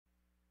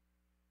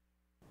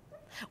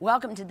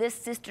Welcome to this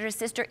Sister to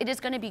Sister. It is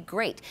going to be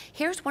great.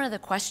 Here's one of the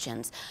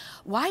questions.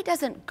 Why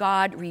doesn't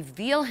God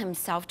reveal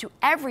himself to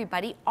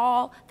everybody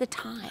all the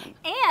time?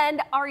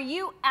 And are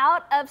you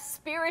out of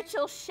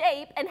spiritual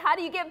shape? And how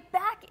do you get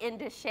back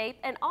into shape?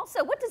 And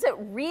also, what does it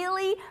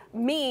really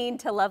mean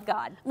to love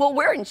God? Well,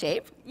 we're in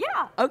shape.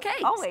 Yeah.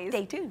 Okay. Always.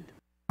 Stay tuned.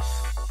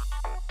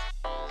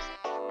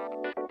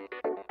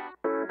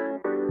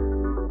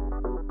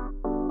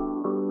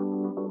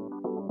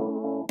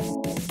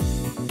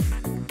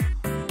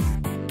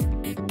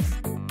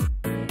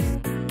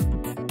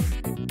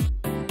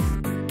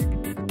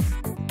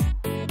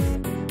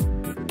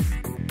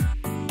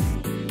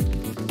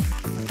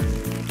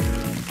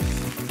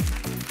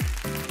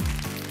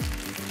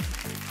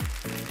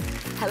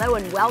 Hello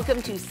and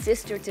welcome to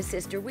Sister to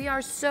Sister. We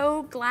are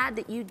so glad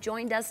that you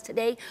joined us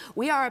today.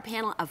 We are a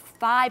panel of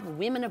 5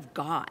 women of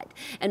God,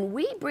 and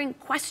we bring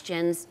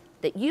questions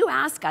that you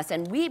ask us,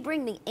 and we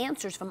bring the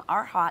answers from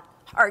our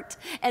heart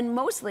and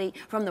mostly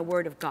from the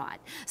Word of God.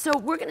 So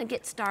we're going to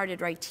get started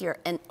right here.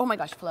 And oh my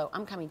gosh, Flo,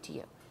 I'm coming to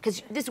you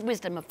because this is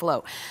wisdom of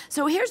Flo.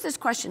 So here's this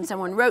question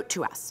someone wrote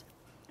to us.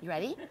 You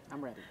ready?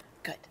 I'm ready.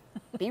 Good.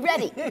 Be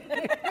ready.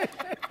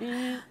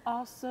 Be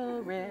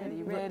also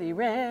ready, ready,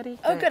 ready.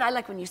 Oh, good. I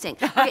like when you sing.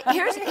 Okay,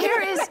 here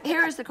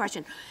is the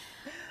question.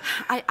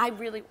 I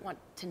really want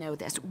to know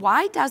this.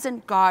 Why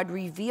doesn't God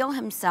reveal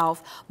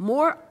himself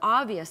more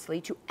obviously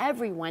to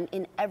everyone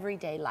in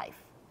everyday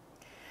life?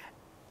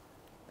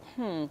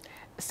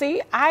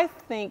 See, I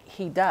think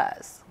he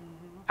does.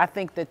 I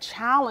think the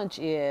challenge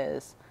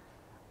is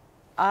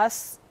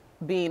us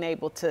being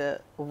able to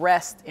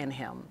rest in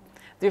him.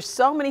 There's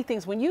so many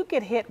things. When you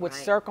get hit with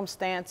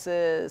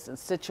circumstances and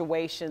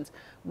situations,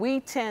 we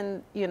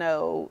tend,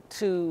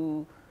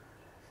 to,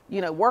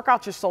 work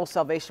out your soul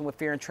salvation with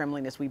fear and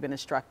trembling, as we've been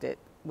instructed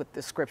with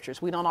the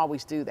scriptures. We don't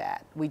always do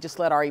that. We just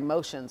let our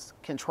emotions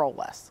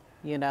control us,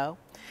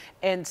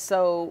 And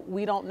so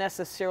we don't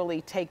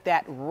necessarily take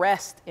that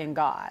rest in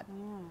God.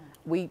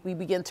 We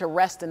begin to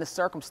rest in the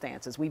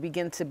circumstances. We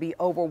begin to be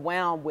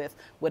overwhelmed with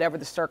whatever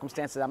the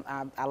circumstances.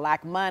 I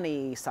lack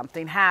money,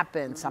 something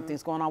happened,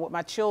 something's going on with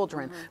my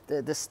children,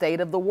 the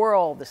state of the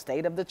world, the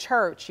state of the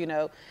church,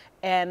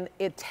 and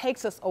it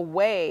takes us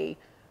away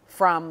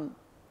from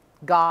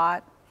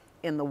God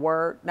in the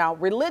Word. Now,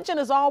 religion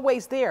is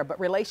always there,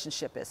 but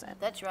relationship isn't.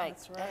 That's right.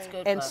 That's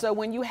good. And so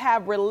when you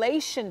have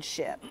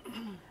relationship,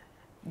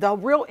 the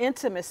real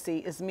intimacy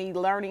is me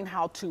learning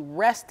how to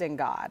rest in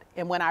God.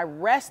 And when I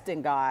rest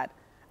in God,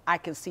 I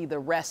can see the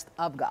rest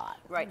of God.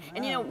 Right.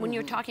 And when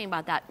you're talking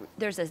about that,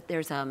 there's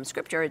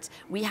scripture,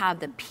 we have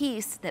the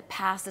peace that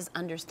passes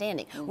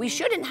understanding. We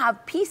shouldn't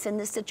have peace in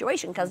this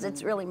situation because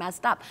it's really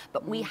messed up,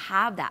 but we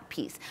have that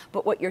peace.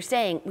 But what you're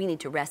saying, we need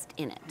to rest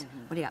in it.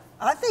 What do you got?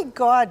 I think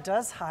God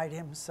does hide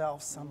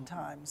himself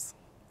sometimes.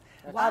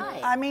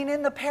 Why? I mean,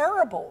 in the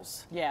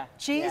parables. Yeah.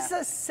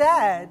 Jesus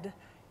said,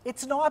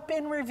 it's not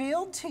been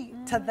revealed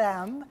to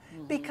them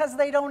because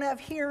they don't have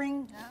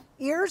hearing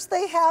ears.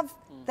 They have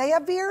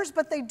ears,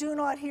 but they do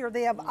not hear.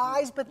 They have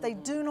eyes, but they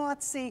do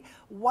not see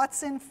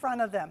what's in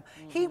front of them.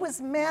 He was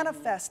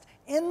manifest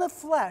in the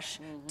flesh,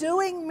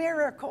 doing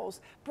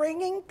miracles,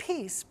 bringing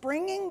peace,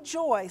 bringing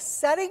joy,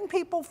 setting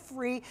people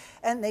free,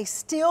 and they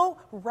still,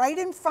 right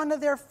in front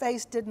of their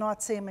face, did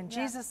not see him. And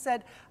Jesus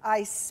said,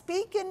 I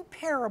speak in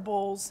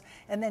parables.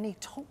 And then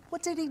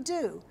what did he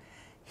do?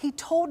 He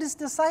told his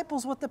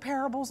disciples what the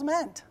parables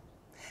meant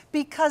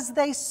because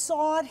they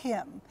sought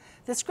him.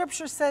 The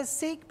scripture says,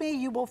 seek me,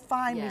 you will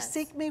find me.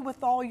 Seek me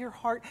with all your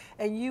heart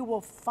and you will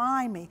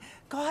find me.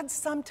 God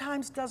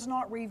sometimes does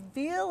not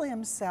reveal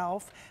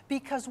himself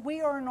because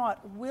we are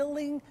not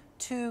willing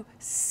to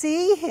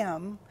see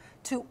him,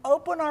 to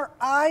open our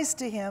eyes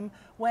to him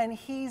when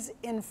he's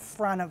in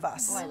front of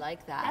us. Oh, I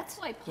like that. That's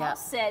why Paul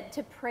said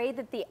to pray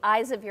that the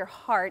eyes of your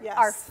heart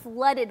are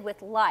flooded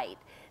with light,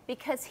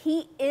 because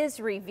he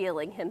is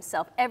revealing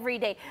himself every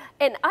day.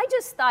 And I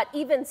just thought,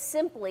 even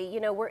simply,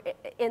 we're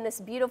in this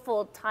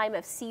beautiful time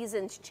of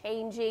seasons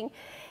changing.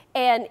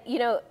 And,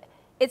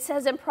 it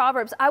says in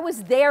Proverbs, I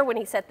was there when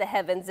he set the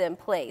heavens in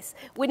place,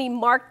 when he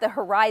marked the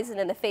horizon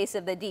in the face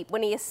of the deep,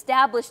 when he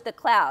established the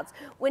clouds,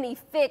 when he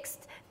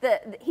fixed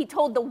he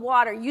told the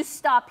water, you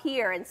stop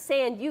here, and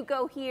sand, you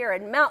go here,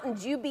 and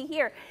mountains, you be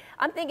here.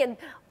 I'm thinking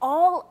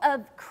all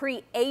of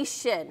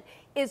creation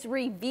is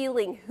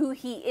revealing who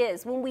he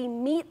is. When we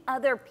meet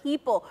other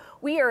people,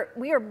 we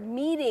are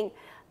meeting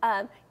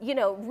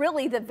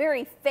really the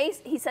very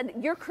face. He said,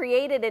 you're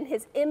created in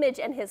his image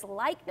and his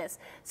likeness.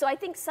 So I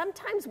think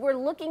sometimes we're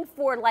looking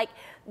for like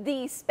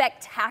the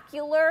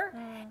spectacular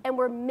and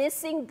we're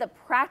missing the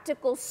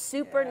practical,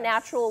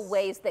 supernatural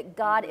ways that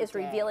God is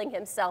revealing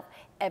himself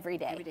every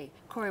day. Every day.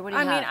 Corey, what do you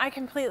have? I mean, I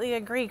completely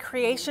agree.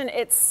 Creation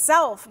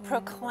itself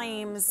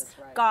proclaims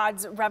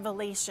God's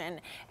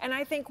revelation. And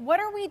I think, what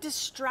are we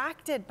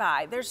distracted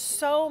by? There's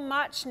so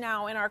much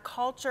now in our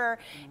culture,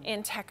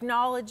 in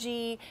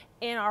technology,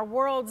 in our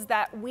worlds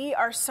that we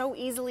are so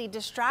easily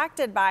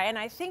distracted by. And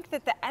I think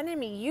that the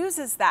enemy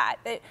uses that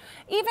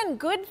even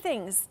good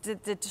things to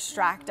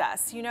distract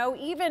us, you know,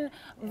 even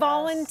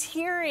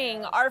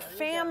volunteering, our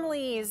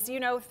families, you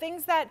know,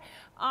 things that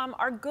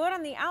are good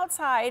on the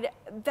outside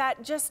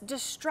that just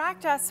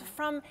distract us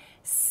from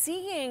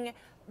seeing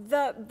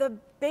the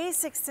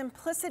basic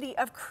simplicity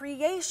of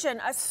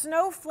creation, a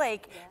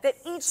snowflake, that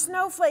each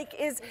snowflake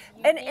is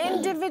an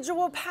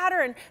individual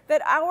pattern,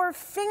 that our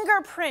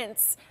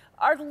fingerprints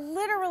are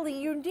literally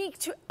unique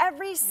to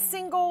every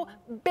single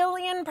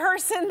billion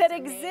person that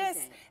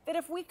exists, that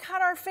if we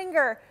cut our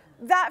finger,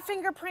 that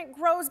fingerprint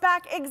grows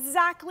back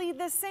exactly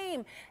the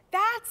same.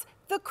 That's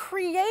the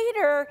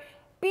Creator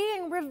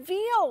being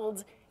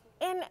revealed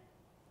in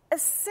a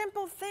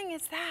simple thing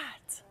as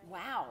that.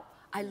 Wow.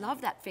 I love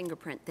that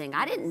fingerprint thing.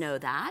 I didn't know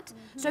that.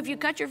 So if you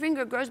cut your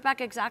finger, it grows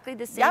back exactly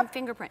the same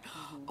fingerprint.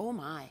 Oh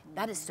my,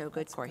 that is so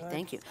good, Corey.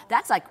 Thank you.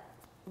 That's like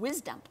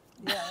wisdom.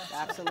 Yeah,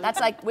 Absolutely. That's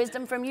like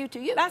wisdom from you to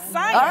you. That's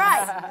science. All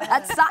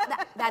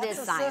right, that is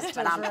science,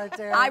 but right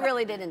there. I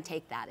really didn't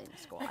take that in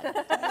school.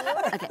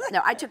 Okay,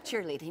 no, I took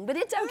cheerleading, but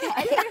it's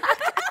okay.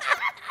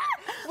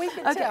 We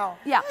can tell.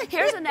 Yeah,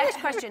 here's the next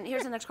question.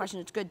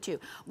 It's good too.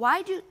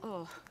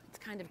 It's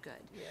kind of good.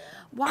 Yeah.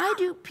 Why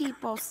do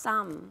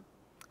some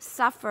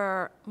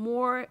suffer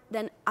more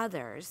than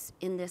others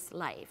in this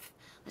life?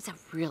 That's a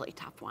really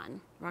tough one.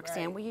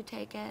 Roxanne, will you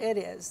take it? It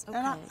is. Okay.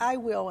 And I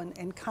will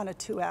in kind of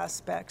two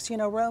aspects. You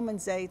know,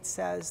 Romans 8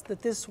 says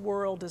that this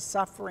world is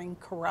suffering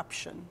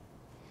corruption.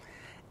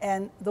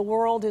 And the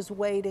world is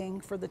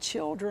waiting for the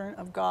children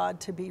of God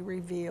to be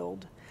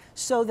revealed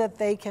so that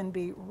they can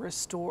be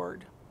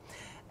restored.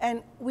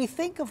 And we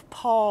think of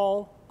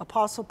Paul,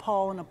 Apostle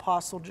Paul and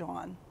Apostle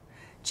John.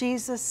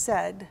 Jesus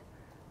said,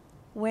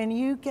 when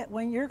you're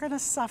going to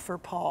suffer,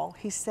 Paul,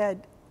 he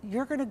said,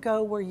 you're going to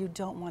go where you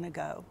don't want to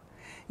go.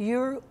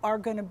 You are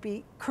going to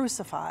be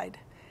crucified.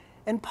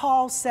 And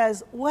Paul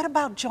says, what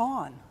about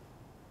John?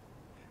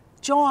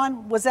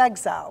 John was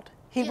exiled.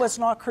 He was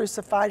not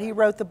crucified. He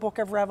wrote the book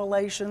of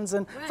Revelations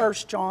and 1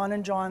 John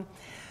and John.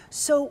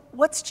 So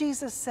what's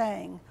Jesus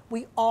saying?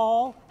 We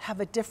all have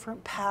a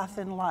different path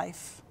in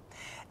life.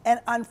 And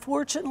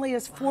unfortunately,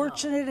 as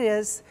fortunate it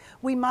is,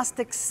 we must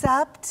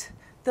accept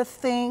the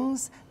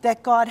things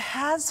that God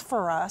has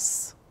for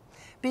us,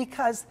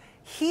 because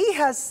He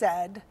has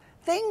said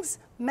things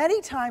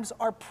many times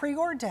are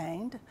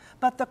preordained,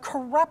 but the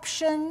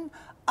corruption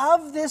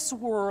of this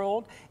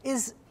world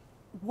is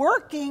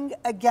working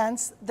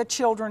against the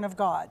children of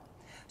God.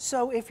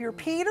 So if you're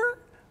Peter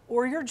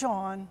or you're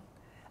John,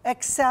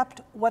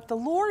 accept what the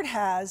Lord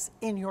has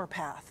in your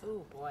path.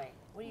 Oh boy,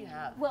 what do you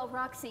have? Well,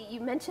 Roxy, you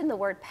mentioned the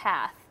word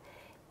path,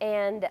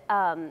 and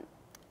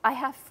I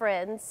have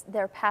friends,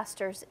 they're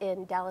pastors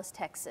in Dallas,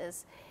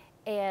 Texas,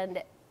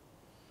 and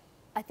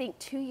I think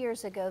 2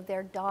 years ago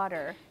their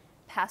daughter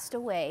passed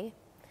away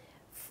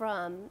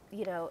from,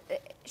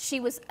 she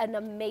was an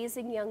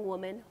amazing young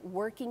woman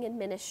working in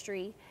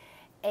ministry,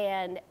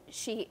 and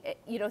she,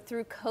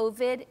 through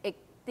COVID,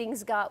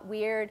 things got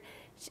weird,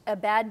 a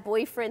bad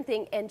boyfriend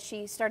thing, and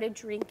she started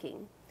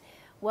drinking.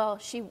 Well,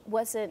 she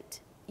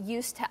wasn't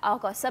used to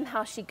alcohol.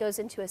 Somehow she goes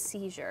into a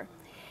seizure,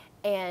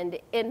 and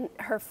in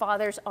her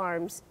father's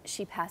arms,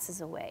 she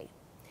passes away.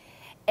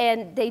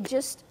 And they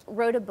just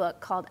wrote a book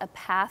called A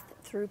Path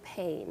Through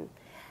Pain,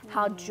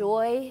 how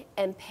joy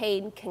and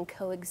pain can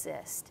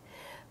coexist.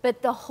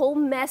 But the whole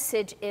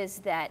message is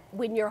that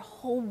when your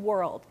whole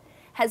world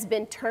has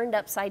been turned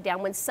upside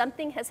down, when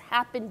something has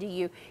happened to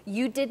you,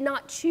 you did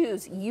not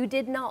choose, you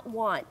did not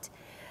want,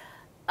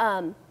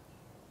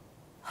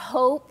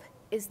 hope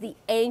is the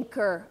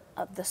anchor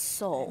of the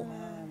soul.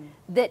 Amen.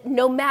 That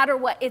no matter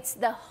what, it's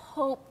the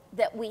hope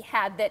that we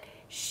have, that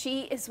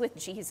she is with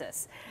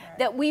Jesus,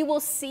 that we will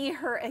see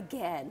her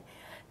again,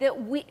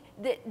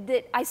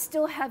 that I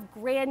still have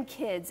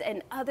grandkids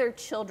and other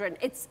children.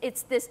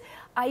 It's this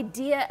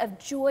idea of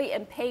joy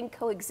and pain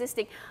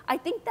coexisting. I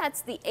think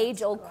that's the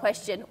age-old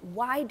question.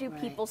 Why do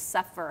people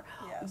suffer?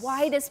 Yes.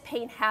 Why does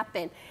pain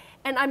happen?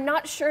 And I'm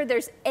not sure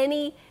there's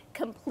any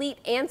complete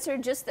answer,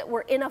 just that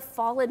we're in a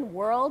fallen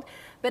world.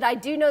 But I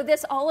do know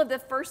this, all of the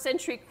first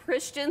century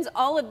Christians,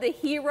 all of the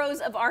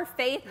heroes of our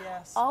faith,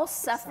 all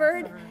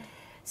suffered.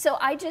 So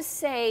I just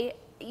say,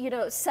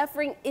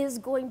 suffering is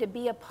going to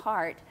be a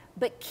part,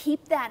 but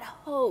keep that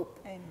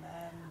hope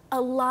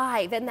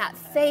alive and that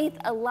faith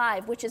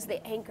alive, which is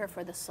the anchor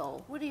for the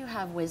soul. What do you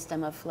have,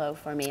 wisdom of Flo,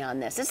 for me on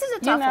this? This is a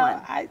tough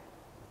one.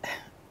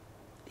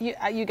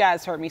 You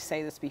guys heard me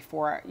say this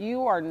before.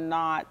 You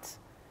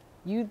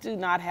do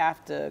not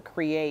have to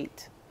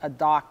create a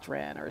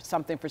doctrine or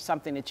something for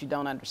something that you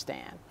don't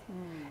understand.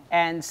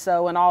 And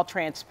so in all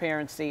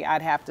transparency,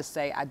 I'd have to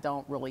say I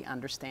don't really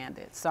understand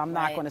it. So I'm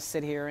not going to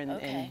sit here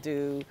and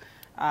do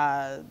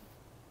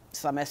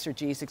some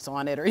exegetics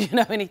on it or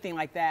anything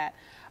like that.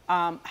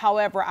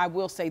 However, I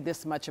will say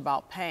this much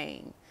about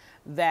pain,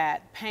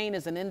 that pain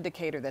is an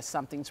indicator that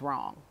something's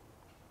wrong.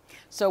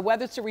 So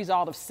whether it's a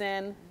result of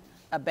sin,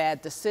 a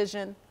bad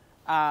decision,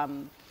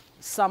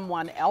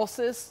 someone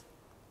else's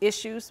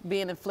issues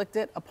being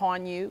inflicted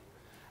upon you,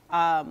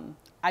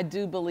 I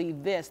do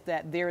believe this,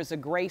 that there is a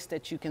grace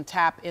that you can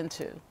tap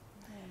into.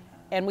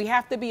 And we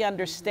have to be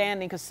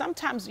understanding, because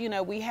sometimes, you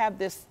know, we have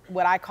this,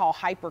 what I call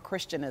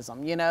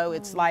hyper-Christianism, you know,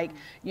 it's like,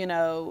 you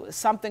know,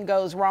 something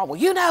goes wrong. Well,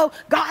 you know,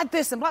 God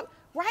this and blah.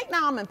 Right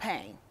now I'm in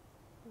pain.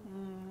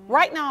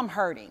 Right now I'm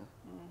hurting.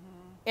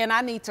 And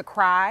I need to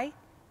cry.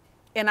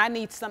 And I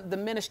need the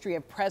ministry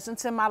of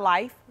presence in my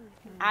life.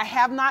 I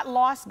have not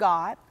lost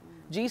God.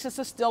 Jesus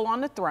is still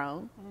on the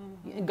throne.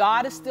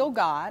 God is still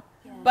God.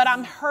 But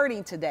I'm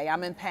hurting today.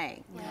 I'm in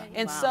pain.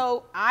 And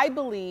so I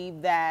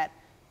believe that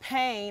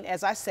pain,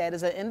 as I said,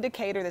 is an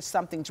indicator that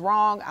something's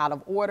wrong, out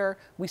of order.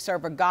 We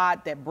serve a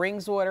God that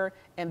brings order,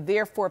 and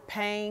therefore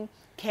pain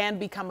can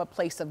become a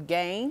place of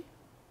gain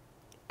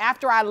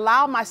after I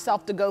allow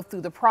myself to go through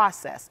the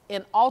process,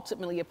 and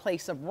ultimately a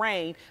place of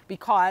reign,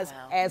 because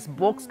as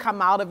books come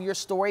out of your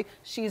story,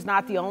 she's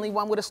not the only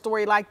one with a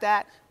story like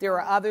that. There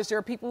are others. There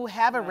are people who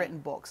haven't written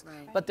books,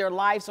 but their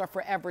lives are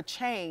forever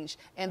changed,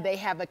 and they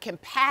have a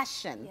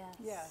compassion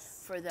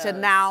For those. to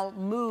now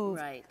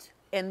move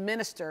and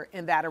minister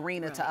in that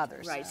arena to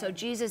others. Right, so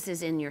Jesus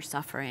is in your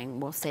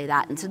suffering, we'll say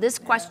that. And so this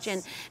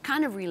question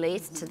kind of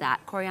relates to that.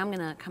 Corey, I'm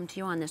gonna come to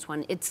you on this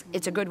one. It's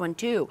a good one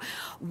too.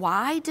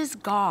 Why does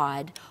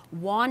God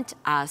want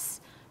us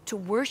to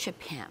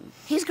worship him?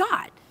 He's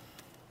God.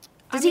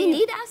 Does he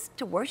need us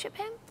to worship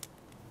him?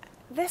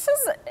 This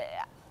is,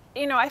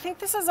 you know, I think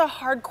this is a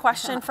hard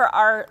question for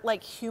our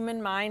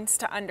human minds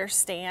to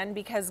understand,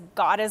 because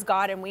God is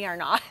God and we are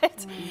not.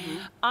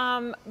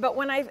 But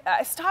when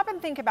I stop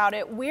and think about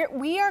it,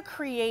 we are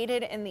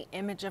created in the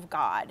image of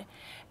God,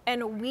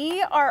 and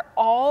we are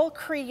all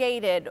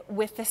created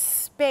with the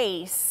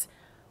space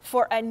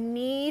for a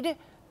need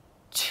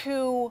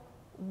to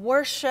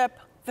worship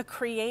the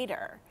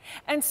Creator.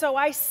 And so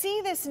I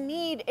see this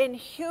need in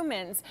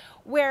humans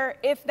where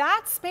if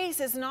that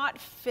space is not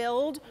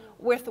filled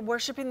with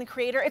worshiping the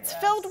Creator, it's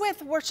filled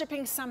with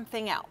worshiping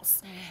something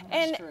else.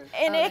 And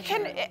it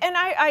can, and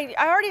I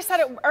already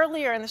said it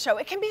earlier in the show,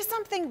 it can be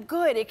something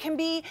good. It can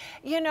be,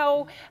 you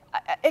know,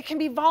 it can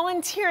be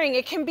volunteering.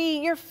 It can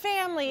be your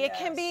family. It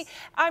can be,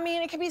 I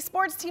mean, it can be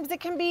sports teams. It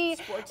can be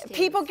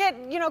people get,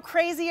 you know,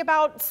 crazy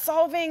about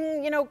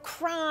solving, you know,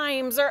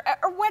 crimes or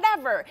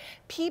whatever.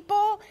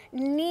 People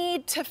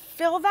need to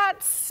fill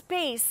that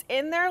space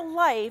in their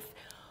life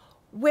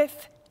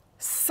with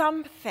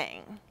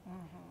something.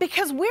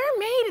 Because we're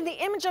made in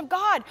the image of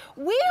God.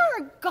 We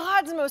are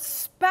God's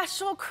most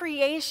special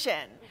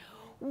creation.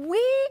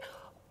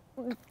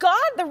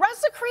 God, the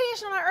rest of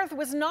creation on earth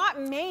was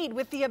not made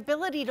with the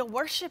ability to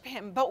worship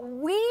him, but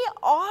we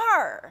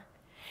are.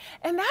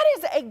 And that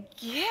is a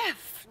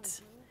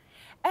gift.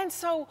 And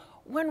so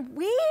when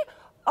we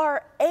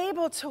are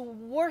able to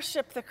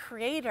worship the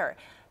Creator,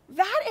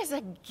 that is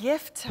a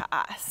gift to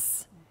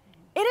us.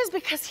 It is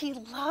because he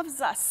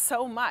loves us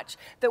so much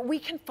that we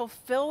can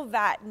fulfill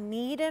that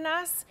need in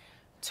us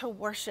to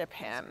worship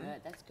him.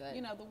 That's good.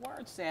 You know, the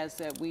word says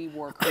that we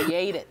were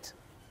created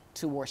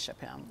to worship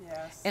him.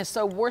 And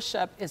so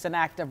worship is an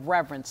act of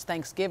reverence.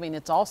 Thanksgiving,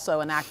 it's also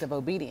an act of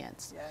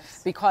obedience.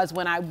 Because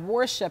when I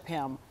worship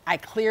him, I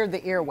clear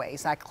the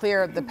airways, I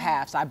clear the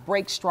paths, I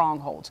break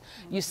strongholds.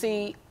 You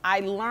see, I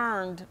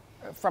learned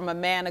from a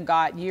man of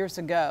God years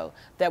ago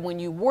that when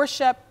you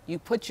worship, you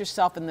put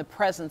yourself in the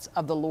presence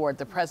of the Lord,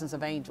 the presence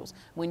of angels.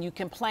 When you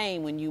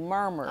complain, when you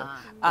murmur,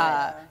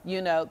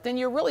 you know, then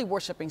you're really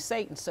worshiping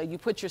Satan. So you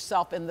put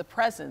yourself in the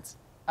presence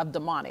of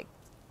demonic.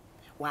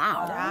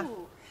 Wow.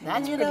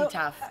 That's pretty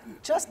tough.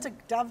 Just to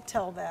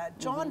dovetail that,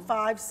 John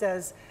 5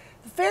 says,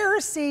 the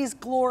Pharisees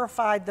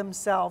glorified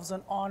themselves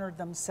and honored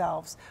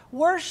themselves.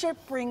 Worship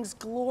brings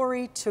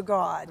glory to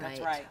God. That's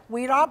right.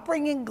 We're not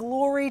bringing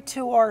glory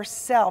to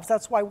ourselves.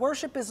 That's why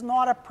worship is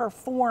not a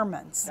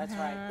performance. That's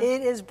right.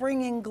 It is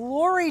bringing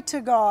glory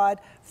to God,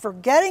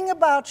 forgetting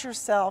about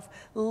yourself,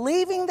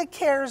 leaving the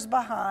cares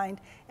behind,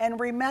 and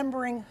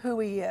remembering who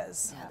he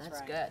is. Yeah,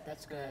 that's good.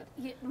 That's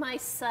good. My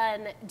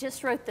son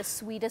just wrote the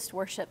sweetest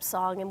worship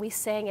song, and we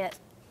sang it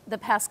the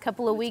past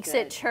couple of weeks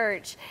at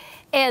church.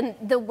 And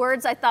the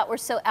words I thought were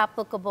so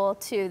applicable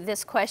to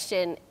this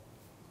question.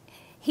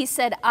 He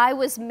said, I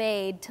was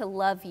made to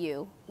love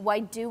you. Why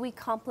do we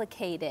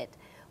complicate it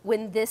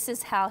when this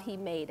is how he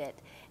made it?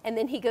 And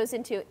then he goes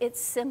into,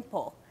 it's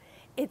simple.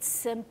 It's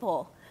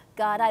simple.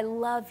 God, I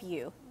love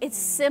you. It's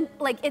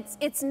simple. Like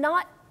it's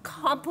not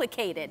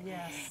complicated.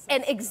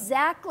 And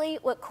exactly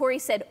what Corey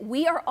said,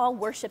 we are all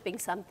worshiping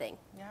something.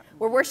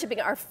 We're worshiping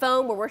our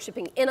phone, we're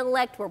worshiping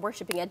intellect, we're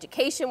worshiping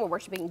education, we're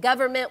worshiping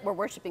government, we're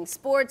worshiping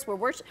sports, we're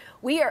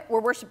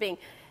worshiping,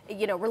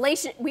 you know,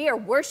 we are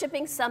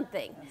worshiping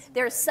something.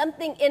 There's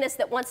something in us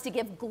that wants to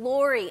give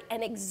glory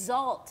and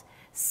exalt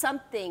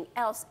something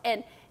else,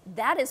 and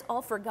that is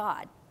all for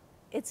God.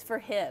 It's for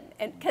him,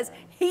 and because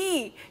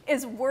he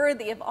is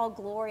worthy of all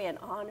glory and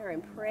honor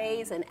and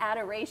praise and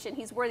adoration.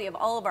 He's worthy of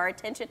all of our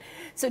attention.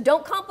 So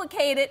don't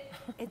complicate it.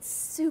 It's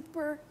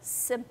super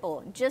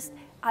simple. Just,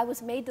 I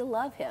was made to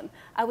love him.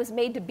 I was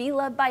made to be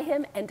loved by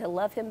him and to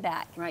love him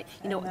back. Right.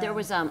 You know, there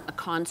was a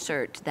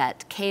concert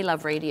that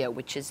K-Love Radio,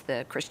 which is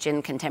the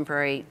Christian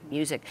contemporary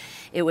music,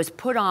 it was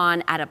put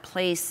on at a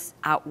place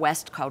out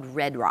west called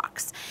Red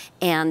Rocks.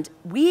 And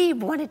we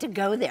wanted to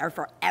go there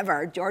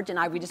forever. George and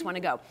I, we just want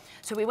to go.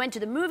 So we went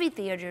to the movie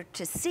theater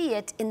to see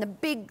it in the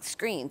big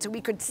screen so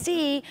we could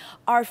see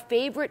our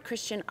favorite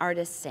Christian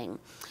artists sing.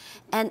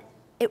 And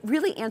it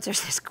really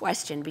answers this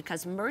question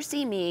because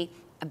Mercy Me,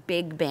 a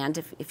big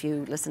band, if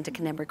you listen to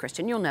Contemporary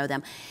Christian, you'll know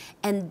them,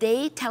 and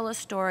they tell a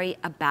story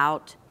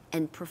about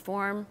and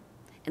perform,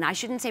 and I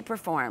shouldn't say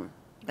perform,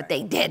 but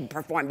they did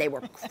perform, they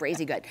were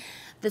crazy good.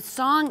 The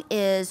song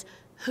is,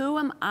 "Who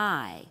Am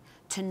I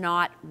to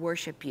Not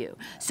Worship You?"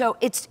 So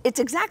it's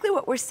exactly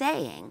what we're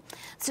saying.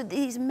 So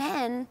these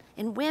men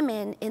and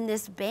women in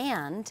this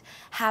band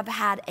have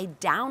had a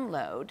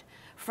download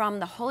from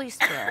the Holy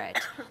Spirit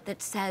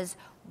that says,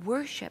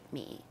 worship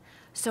me.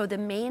 So the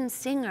main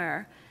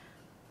singer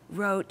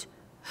wrote,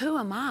 "Who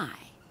am I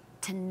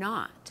to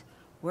not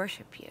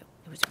worship you?"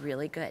 It was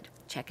really good.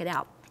 Check it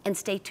out. And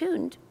stay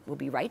tuned. We'll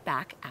be right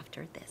back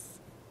after this.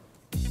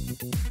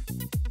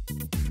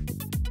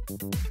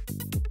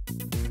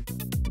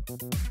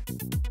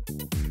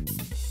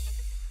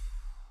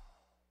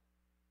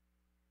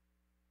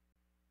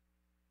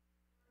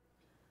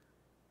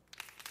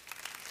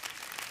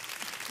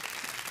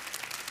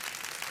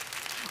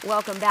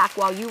 Welcome back.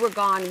 While you were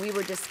gone, we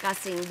were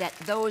discussing that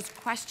those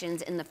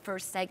questions in the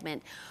first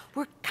segment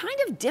were kind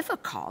of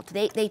difficult.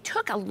 They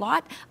took a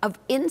lot of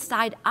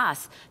inside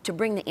us to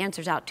bring the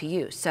answers out to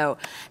you. So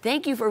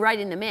thank you for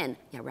writing them in.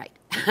 Yeah, right.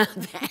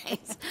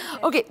 Thanks.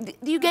 Okay,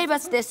 you gave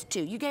us this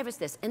too. You gave us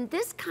this. And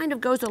this kind of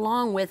goes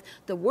along with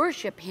the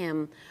worship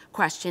hymn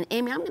question.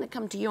 Amy, I'm going to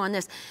come to you on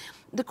this.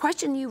 The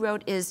question you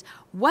wrote is,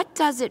 what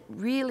does it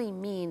really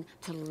mean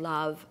to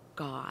love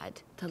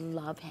God, to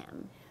love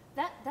him?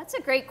 That's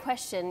a great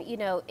question. You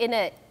know, in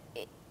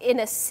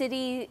a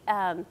city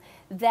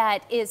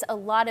that is a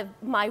lot of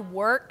my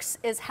works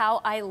is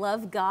how I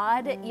love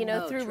God, you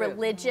know, through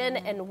religion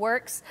and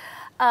works.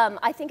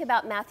 I think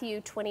about Matthew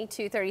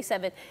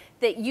 22:37,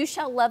 that you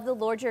shall love the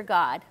Lord your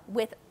God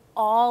with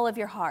all of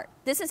your heart.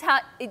 This is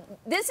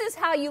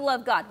how you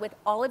love God, with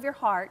all of your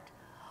heart,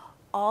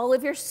 all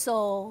of your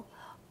soul,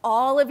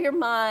 all of your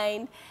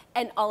mind,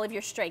 and all of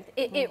your strength.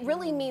 It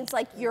really means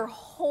like your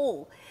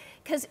whole.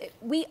 Because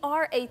we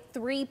are a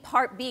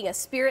three-part being, a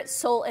spirit,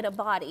 soul, and a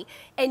body.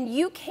 And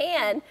you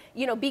can,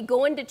 you know, be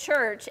going to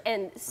church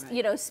and,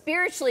 you know,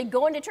 spiritually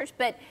going to church,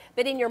 but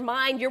in your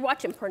mind, you're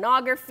watching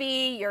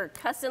pornography, you're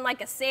cussing like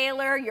a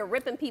sailor, you're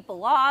ripping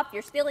people off,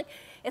 you're stealing.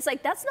 It's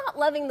like, that's not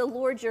loving the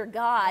Lord your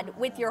God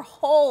with your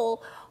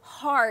whole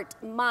heart,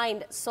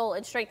 mind, soul,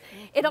 and strength.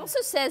 It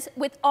also says,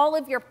 with all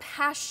of your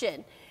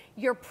passion,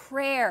 your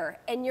prayer,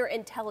 and your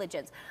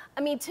intelligence. I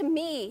mean, to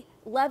me,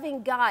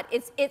 loving God,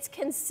 it's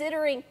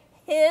considering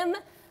him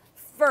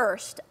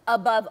first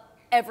above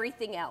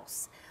everything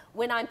else.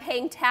 When I'm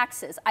paying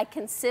taxes, I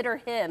consider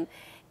him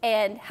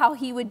and how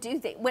he would do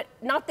things.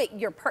 Not that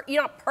you're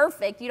not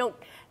perfect, you don't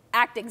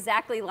act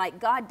exactly like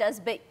God does,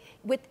 but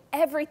with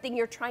everything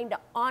you're trying to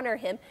honor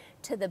him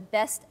to the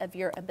best of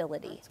your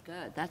ability. That's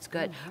good, that's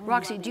good.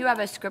 Roxy, do you have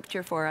a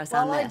scripture for us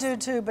on this? Well, I do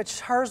too, but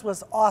hers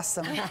was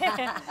awesome.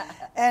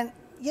 And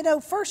you know,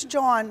 1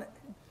 John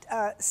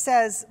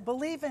says,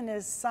 believe in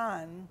his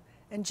son.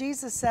 And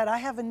Jesus said, I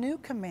have a new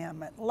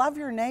commandment. Love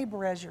your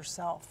neighbor as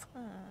yourself.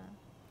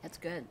 That's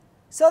good.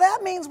 So that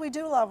means we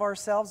do love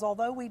ourselves,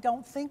 although we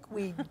don't think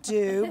we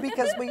do,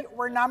 because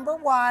we're number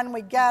one.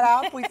 We get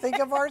up, we think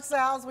of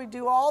ourselves, we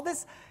do all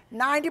this.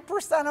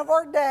 90% of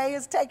our day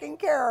is taking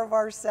care of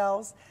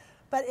ourselves.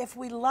 But if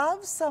we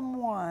love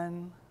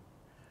someone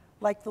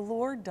like the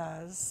Lord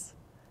does,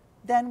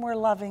 then we're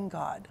loving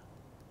God.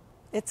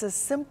 It's as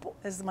simple,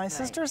 as my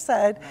sister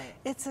said,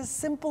 it's as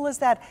simple as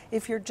that.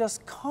 If you're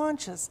just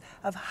conscious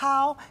of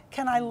how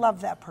can I love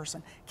that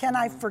person? Can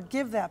I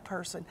forgive that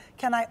person?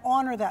 Can I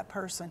honor that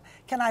person?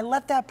 Can I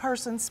let that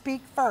person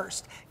speak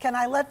first? Can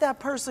I let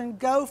that person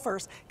go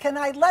first? Can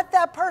I let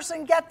that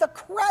person get the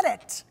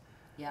credit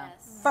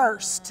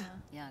first?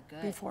 Yeah,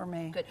 good. Before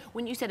me. Good.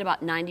 When you said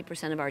about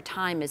 90% of our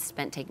time is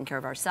spent taking care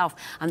of ourselves,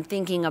 I'm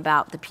thinking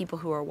about the people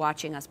who are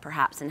watching us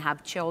perhaps and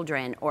have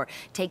children, or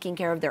taking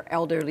care of their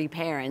elderly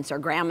parents, or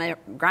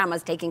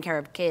grandma's taking care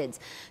of kids.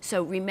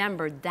 So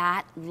remember,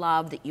 that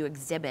love that you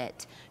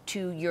exhibit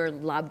to your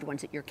loved ones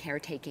that you're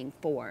caretaking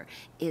for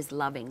is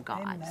loving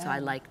God. Amen. So I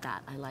like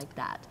that. I like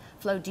that.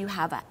 Flo, do you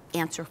have an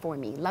answer for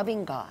me?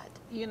 Loving God.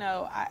 You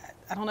know,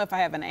 I don't know if I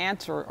have an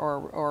answer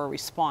or a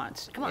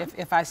response. Come on.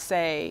 If I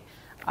say,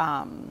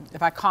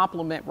 if I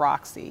compliment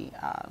Roxy,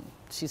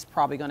 she's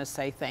probably going to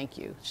say thank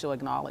you. She'll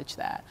acknowledge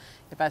that.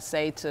 If I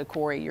say to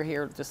Corey, your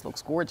hair just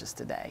looks gorgeous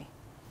today,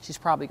 she's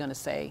probably going to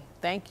say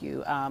thank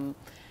you.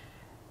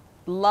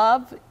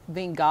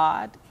 Loving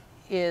God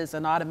is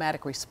an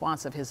automatic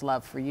response of his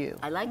love for you.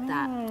 I like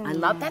that. I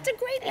love, that's a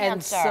great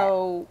answer. And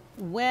so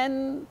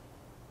when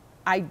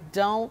I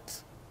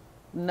don't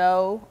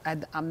know,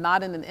 I'm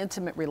not in an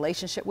intimate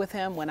relationship with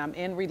him, when I'm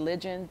in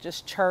religion,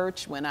 just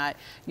church, when I,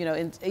 you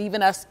know,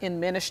 even us in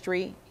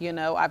ministry, you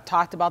know, I've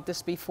talked about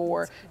this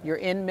before, you're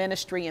in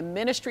ministry and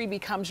ministry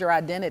becomes your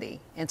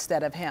identity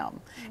instead of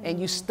him.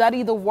 And you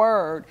study the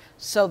word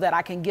so that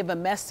I can give a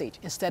message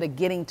instead of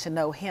getting to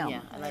know him.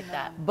 Yeah, I like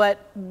that.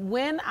 But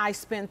when I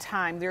spend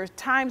time, there are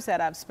times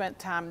that I've spent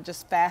time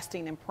just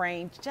fasting and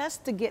praying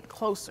just to get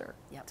closer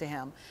to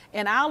him.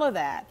 And out of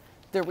that,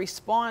 the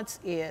response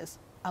is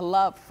a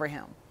love for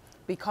him,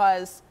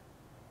 because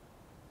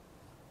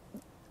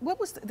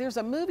there's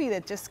a movie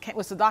that just came,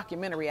 was a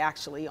documentary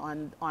actually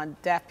on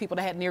deaf people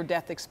that had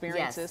near-death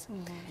experiences.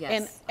 Yes.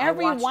 And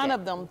every one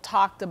of them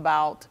talked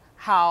about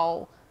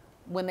how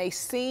when they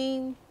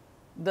seen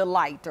the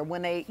light, or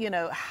when they, you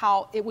know,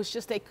 how it was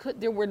just,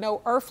 there were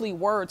no earthly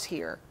words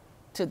here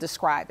to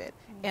describe it.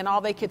 And all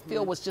they could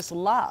feel was just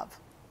love.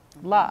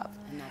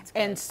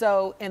 And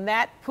so, and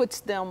that put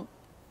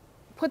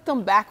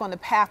them back on the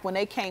path. When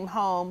they came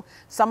home,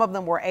 some of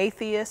them were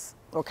atheists,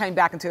 or came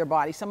back into their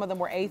body. Some of them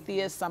were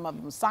atheists, some of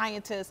them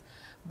scientists,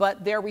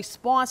 but their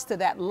response to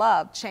that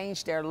love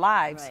changed their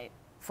lives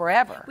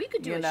forever. We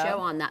could do a show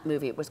on that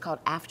movie. It was called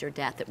After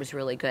Death. It was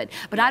really good.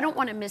 But I don't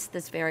want to miss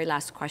this very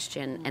last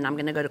question, and I'm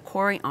going to go to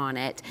Corey on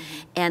it.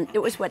 And it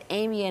was what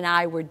Amy and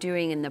I were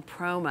doing in the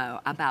promo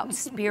about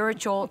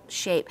spiritual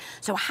shape.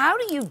 So how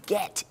do you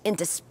get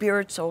into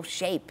spiritual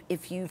shape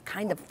if you've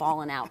kind of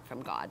fallen out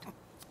from God?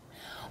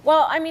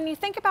 Well, I mean, you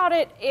think about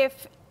it,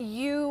 if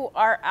you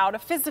are out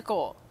of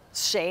physical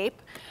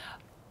shape,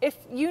 if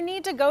you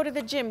need to go to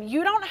the gym,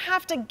 you don't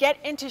have to get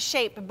into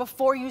shape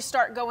before you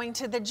start going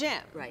to the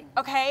gym. Right.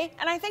 Okay?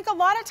 And I think a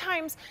lot of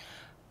times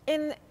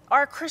in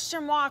our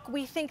Christian walk,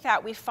 we think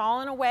that we've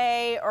fallen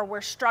away, or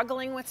we're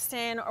struggling with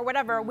sin or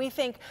whatever. We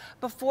think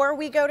before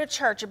we go to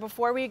church, or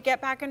before we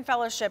get back in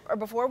fellowship, or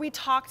before we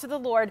talk to the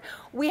Lord,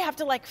 we have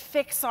to like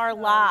fix our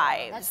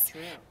lives. That's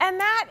true. And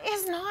that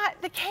is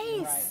not the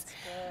case.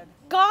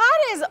 God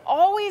is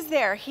always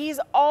there. He's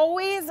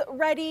always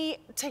ready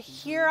to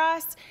hear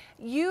us.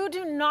 You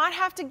do not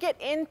have to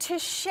get into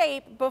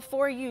shape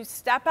before you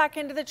step back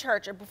into the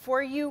church, or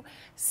before you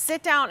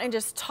sit down and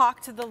just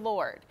talk to the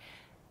Lord.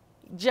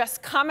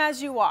 Just come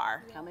as you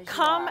are.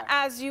 Come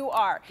as you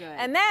are. Good.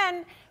 And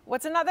then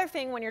what's another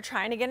thing when you're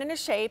trying to get into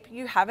shape?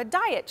 You have a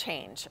diet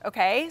change,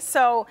 okay?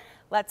 So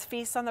let's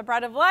feast on the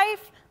bread of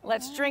life.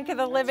 Let's drink of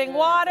the living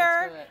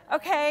water,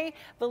 okay?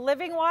 The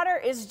living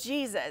water is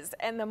Jesus.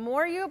 And the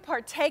more you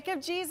partake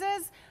of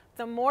Jesus,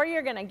 the more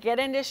you're gonna get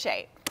into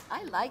shape.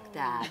 I like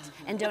that.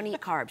 And don't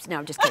eat carbs. No,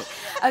 I'm just kidding.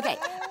 Okay,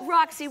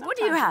 Roxy, what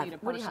do you have? You need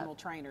a What do you personal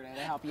have? trainer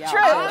to help you out.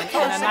 True.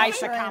 And a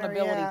nice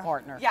accountability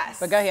partner. Yes.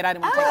 But go ahead, I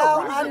didn't want to take Well,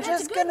 over. I'm That's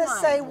just a good going to one.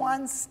 say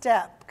one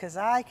step, because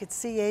I could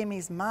see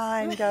Amy's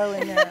mind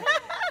going there.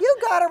 You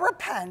got to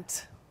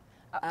repent.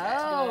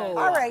 Oh.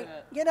 All right,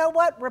 you know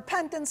what?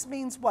 Repentance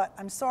means what?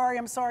 I'm sorry,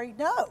 I'm sorry.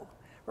 No.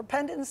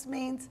 Repentance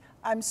means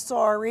I'm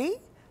sorry,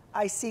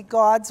 I see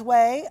God's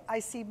way, I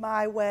see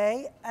my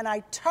way, and I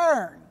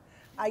turn.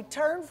 I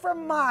turn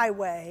from my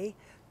way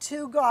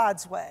to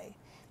God's way.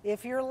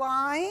 If you're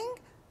lying,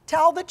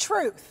 tell the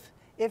truth.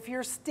 If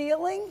you're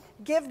stealing,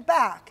 give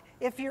back.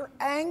 If you're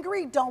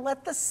angry, don't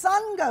let the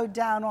sun go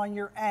down on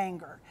your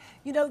anger.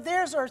 You know,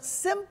 there's are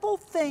simple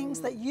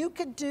things that you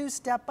could do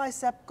step by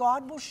step.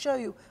 God will show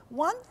you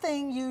one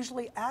thing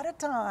usually at a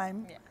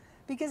time,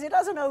 because He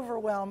doesn't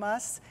overwhelm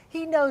us.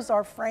 He knows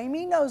our frame.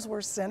 He knows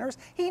we're sinners.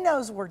 He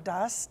knows we're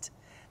dust.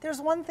 There's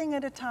one thing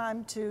at a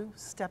time to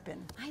step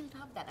in. I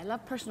love that. I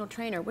love personal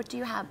trainer. What do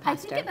you have,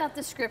 Pastor? I think about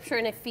the scripture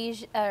in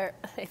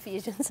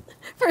Ephesians,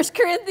 1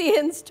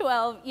 Corinthians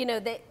 12, you know,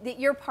 that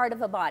you're part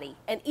of a body,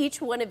 and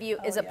each one of you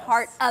is a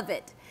part of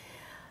it.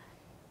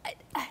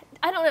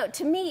 I don't know,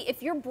 to me,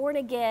 if you're born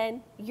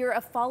again, you're a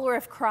follower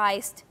of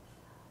Christ,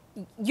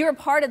 you're a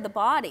part of the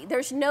body.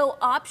 There's no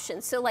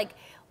option. So like,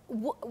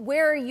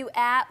 where are you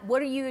at?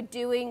 What are you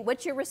doing?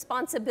 What's your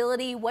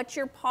responsibility? What's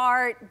your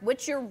part?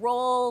 What's your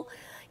role?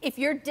 If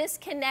you're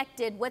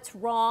disconnected, what's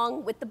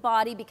wrong with the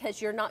body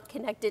because you're not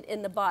connected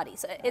in the body?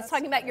 So it's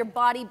talking about your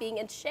body being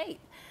in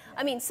shape.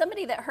 I mean,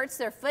 somebody that hurts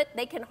their foot,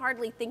 they can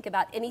hardly think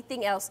about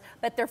anything else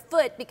but their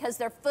foot, because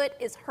their foot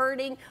is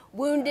hurting,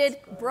 wounded,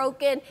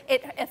 broken.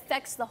 It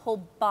affects the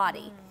whole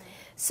body.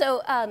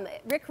 So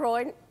Rick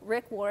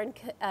Warren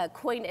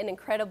coined an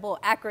incredible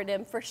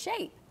acronym for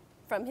SHAPE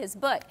from his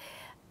book.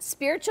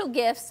 Spiritual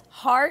gifts,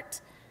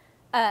 heart,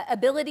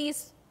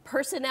 abilities,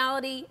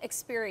 personality,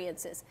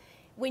 experiences.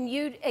 When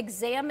you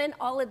examine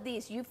all of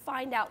these, you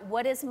find out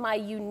what is my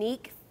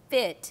unique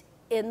fit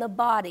in the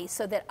body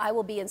so that I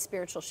will be in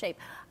spiritual shape.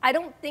 I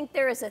don't think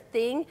there is a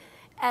thing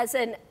as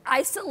an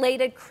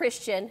isolated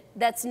Christian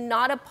that's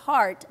not a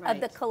part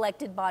of the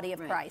collected body of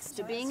Christ.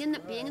 So being in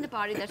the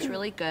body, that's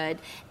really good.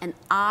 And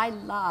I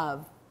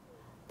love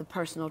the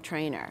personal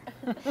trainer.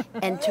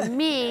 And to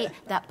me,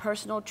 that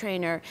personal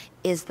trainer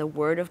is the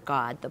Word of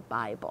God, the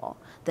Bible,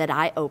 that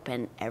I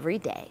open every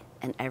day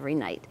and every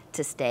night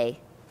to stay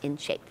in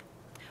shape.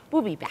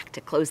 We'll be back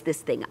to close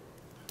this thing up.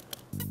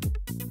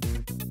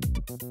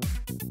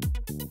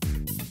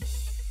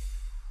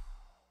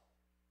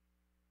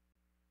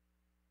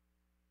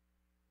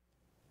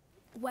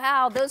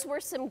 Wow, those were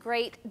some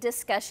great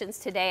discussions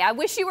today. I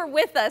wish you were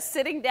with us,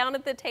 sitting down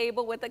at the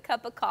table with a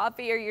cup of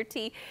coffee or your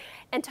tea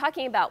and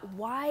talking about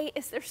why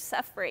is there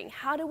suffering?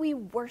 How do we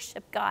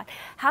worship God?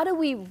 How do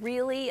we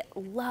really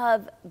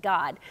love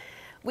God?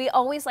 We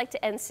always like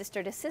to end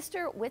Sister to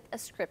Sister with a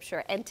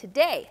scripture. And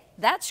today,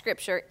 that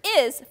scripture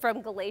is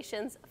from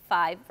Galatians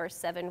 5, verse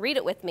 7. Read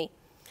it with me.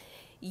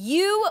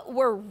 You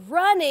were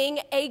running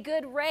a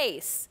good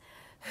race.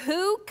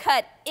 Who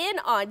cut in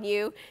on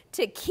you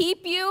to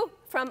keep you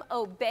from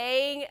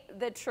obeying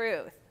the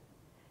truth?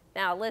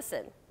 Now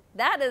listen,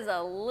 that is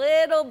a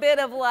little bit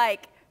of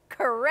like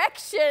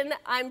correction,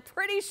 I'm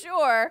pretty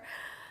sure,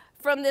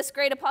 from this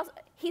great apostle.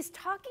 He's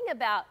talking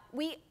about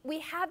we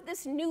have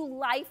this new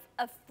life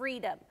of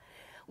freedom.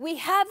 We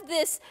have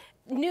this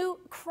new,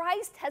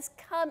 Christ has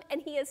come and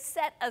he has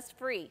set us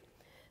free.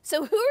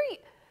 So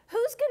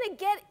who's going to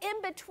get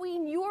in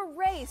between your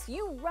race,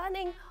 you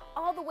running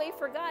all the way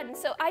for God? And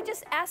so I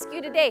just ask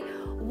you today,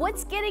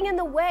 what's getting in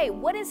the way?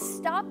 What is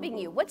stopping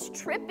you? What's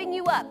tripping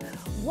you up?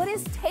 What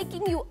is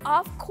taking you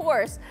off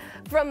course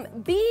from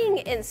being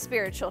in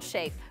spiritual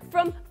shape,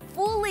 from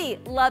fully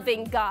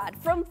loving God,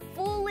 from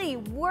fully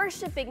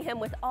worshiping him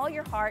with all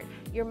your heart,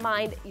 your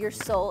mind, your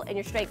soul, and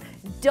your strength?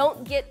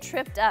 Don't get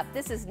tripped up.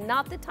 This is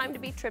not the time to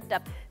be tripped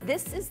up.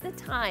 This is the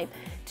time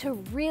to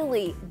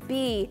really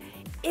be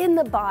in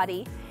the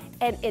body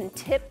and in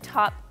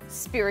tip-top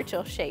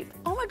spiritual shape.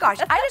 Oh my gosh,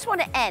 I just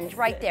want to end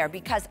right there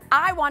because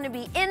I want to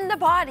be in the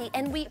body,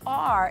 and we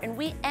are, and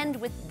we end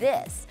with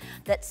this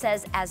that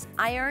says, as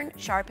iron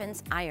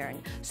sharpens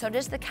iron, so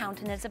does the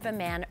countenance of a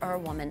man or a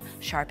woman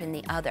sharpen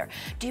the other.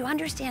 Do you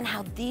understand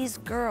how these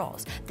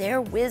girls,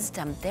 their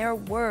wisdom, their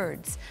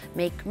words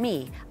make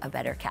me a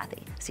better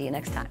Kathy? See you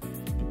next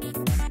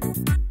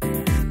time.